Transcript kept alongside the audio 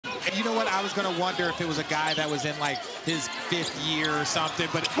You know what? I was going to wonder if it was a guy that was in, like, his 5th year or something,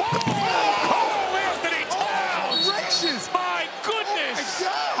 but... Whoa! Anthony Towns! Oh, gracious! My goodness!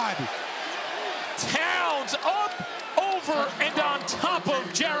 Oh, my God! Towns up, over, and on top of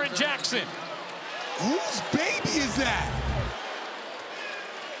Jaren Jackson. Whose baby is that?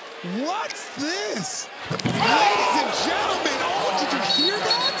 What's this? Ladies and gentlemen, oh, did you hear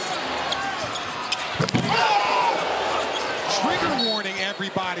that? Oh! Trigger warning,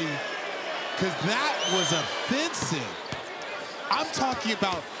 everybody, because that was offensive. I'm talking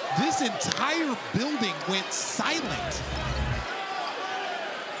about this entire building went silent.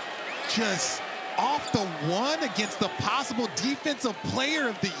 Just off the one against the possible defensive player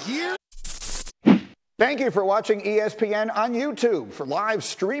of the year. Thank you for watching ESPN on YouTube. For live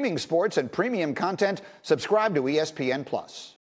streaming sports and premium content, subscribe to ESPN+.